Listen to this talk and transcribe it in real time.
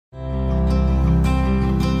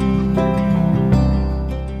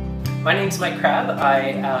My name's Mike Crabb. I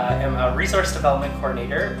am a Resource Development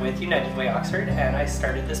Coordinator with United Way Oxford, and I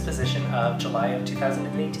started this position of July of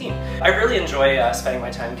 2018. I really enjoy spending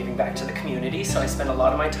my time giving back to the community, so I spend a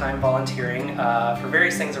lot of my time volunteering for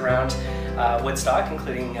various things around Woodstock,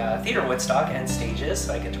 including Theatre Woodstock and stages,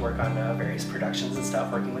 so I get to work on various productions and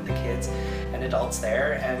stuff, working with the kids and adults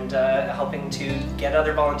there, and helping to get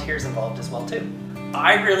other volunteers involved as well too.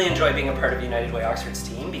 I really enjoy being a part of United Way Oxford's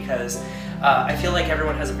team because I feel like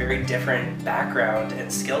everyone has a very different background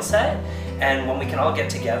and skill set, and when we can all get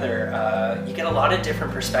together, you get a lot of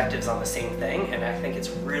different perspectives on the same thing, and I think it's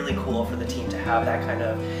really cool for the team to have that kind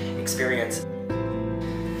of experience.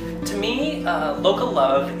 To me, local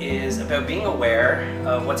love is about being aware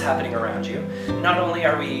of what's happening around you. Not only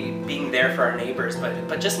are we being there for our neighbors,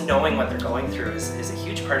 but just knowing what they're going through is a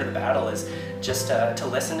huge part of the battle, is just to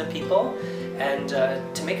listen to people and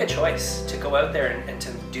to make a choice, to go out there and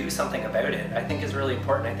to do something about it, I think is really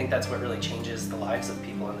important. I think that's what really changes the lives of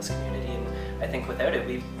people in this community, and I think without it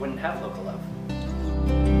we wouldn't have local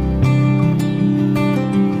love.